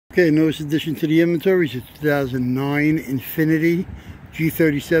Okay, newest addition to the inventory is a 2009 Infinity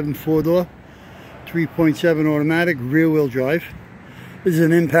G37 4-door, 3.7 automatic, rear-wheel drive. This is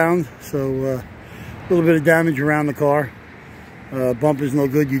an impound, so a little bit of damage around the car. Bumper's no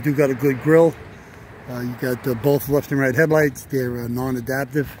good. You do got a good grill. You got both left and right headlights. They're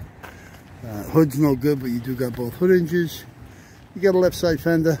non-adaptive. Hood's no good, but you do got both hood hinges. You got a left side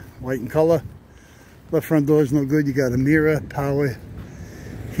fender, white in color. Left front door's no good. You got a mirror, power,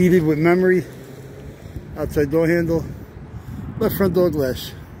 heated with memory, outside door handle, left front door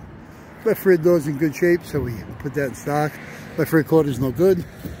glass. Left rear door's in good shape, so we put that in stock. Left rear quarter's no good.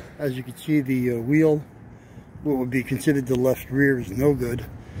 As you can see, the wheel, what would be considered the left rear, is no good.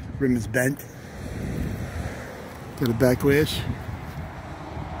 Rim is bent. Got a back glass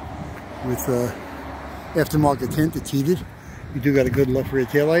with aftermarket tint. It's heated. You do got a good left rear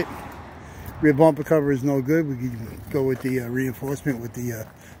taillight. Rear bumper cover is no good. We can go with the reinforcement with the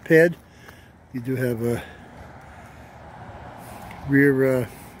pad. You do have a rear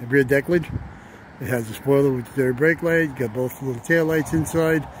deck lid. It has a spoiler with the third brake light. You got both little tail lights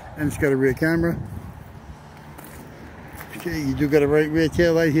inside, and it's got a rear camera. Okay, you do got a right rear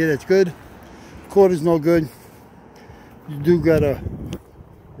tail light here. That's good. Quarter's no good. You do got a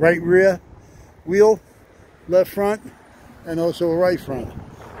right rear wheel, left front, and also a right front.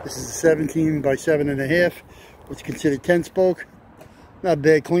 This is a 17 by 7.5. What's considered 10 spoke. Not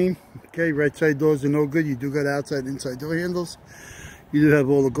bad, clean. Okay, right side doors are no good. You do got outside and inside door handles. You do have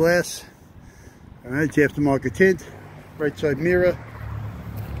all the glass. All right, it's aftermarket tint. Right side mirror.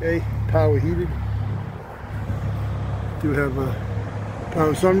 Okay, power heated. Do have a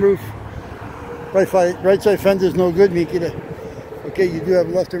power sunroof. Right side fender is no good, Nikita. Okay, you do have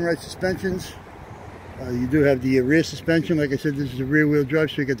left and right suspensions. You do have the rear suspension. Like I said, this is a rear wheel drive,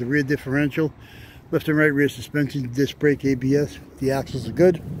 so you got the rear differential. Left and right rear suspension, disc brake, ABS. The axles are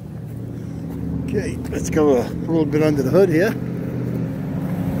good. Okay, let's go a little bit under the hood here.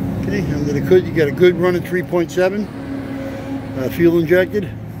 Okay, under the hood you got a good running 3.7. Fuel injected.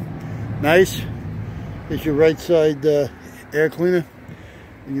 Nice. There's your right side air cleaner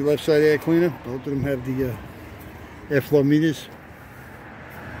and your left side air cleaner. Both of them have the airflow meters.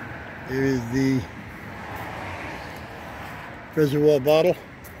 There is the reservoir bottle,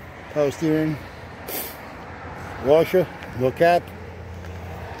 power steering, washer, no cap.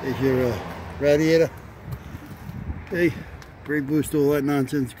 There's your radiator. Okay, brake boost, all that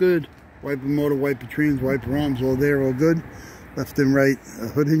nonsense good. Wiper motor, wiper trains, wiper arms, all there, all good. Left and right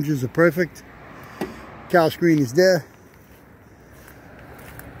hood hinges are perfect. Cowl screen is there.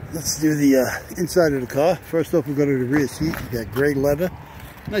 Let's do the inside of the car. First off, we'll go to the rear seat. You got gray leather,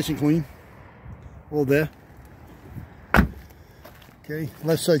 nice and clean, all there. Okay,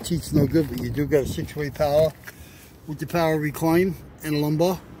 left side seat's no good, but you do got a 6-way power with the power recline and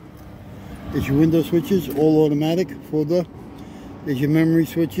lumbar. There's your window switches, all automatic, 4-door. There's your memory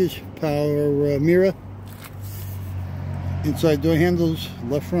switches, power mirror. Inside door handles,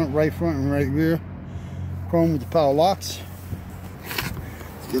 left front, and right rear. Chrome with the power locks.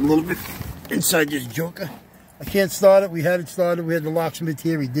 Let's get a little bit inside this joker. I can't start it. We had it started. We had the locksmith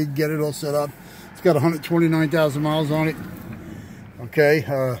here. He did get it all set up. It's got 129,000 miles on it. Okay,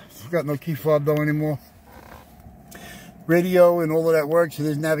 it's got no key fob though anymore. Radio and all of that works. So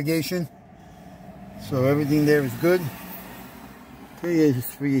there's navigation. So everything there is good. Okay, here's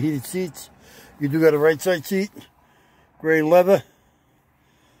for your heated seats. You do got a right side seat. Gray leather.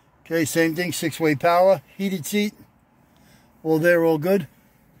 Okay, same thing, 6-way power. Heated seat. All there, all good.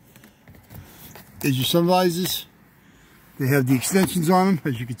 There's your sun visors. They have the extensions on them,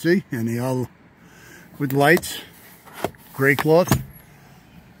 as you can see. And they all with lights. Gray cloth.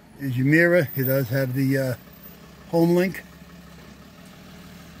 There's your mirror. It does have the home link.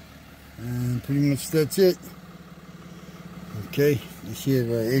 And pretty much that's it. Okay, you see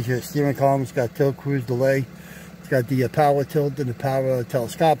here's your steering column. It's got tilt, cruise, delay. It's got the power tilt and the power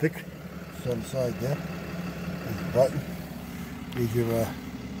telescopic. It's on the side there. There's the button. Here's your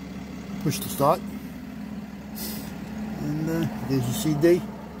push to start. And there's your CD.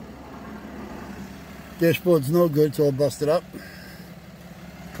 Dashboard's no good, it's all busted up.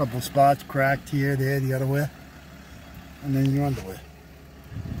 Couple spots cracked here, there, the other way. And then your underwear.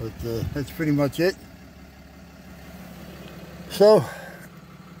 But that's pretty much it. So,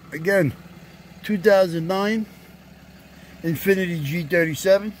 again, 2009 Infinity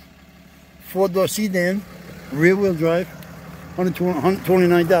G37, 4-door sedan, rear wheel drive,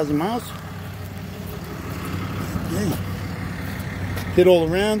 129,000 miles. Okay. Hit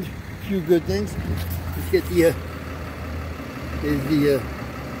all around, a few good things. Let's get the here's the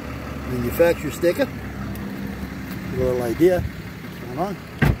manufacturer sticker. A little idea what's going on.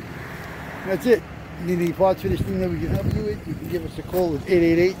 That's it. Need any parts for this thing that we can help you with, you can give us a call at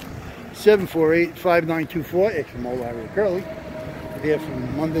 888-748-5924. It's from Old Larry Curly. We're here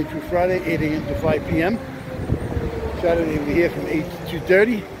from Monday through Friday, 8 a.m. to 5 p.m. Saturday we're here from 8 to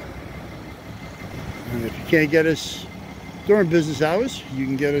 2:30. And if you can't get us during business hours, you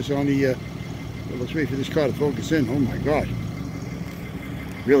can get us on the, well, let's wait for this car to focus in. Oh my God.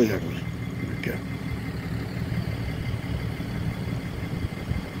 Really ugly. Okay.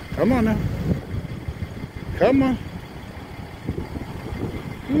 Come on now. Come on.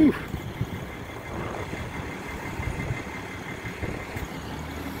 Whew.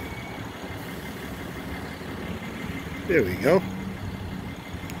 There we go.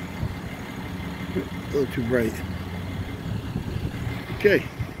 A little too bright. Okay.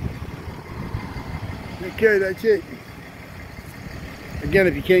 Okay, that's it. Again,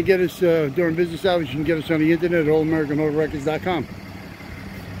 if you can't get us during business hours, you can get us on the internet at allamericanautorecords.com.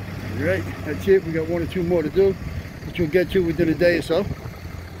 Alright, that's it. We got 1 or 2 more to do, which we'll get to within a day or so.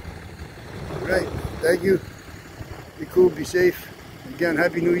 Alright, thank you. Be cool, be safe. Again,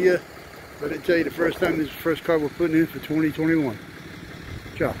 Happy New Year. But I tell you, the first time this is the first car we're putting in for 2021.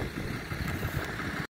 Ciao.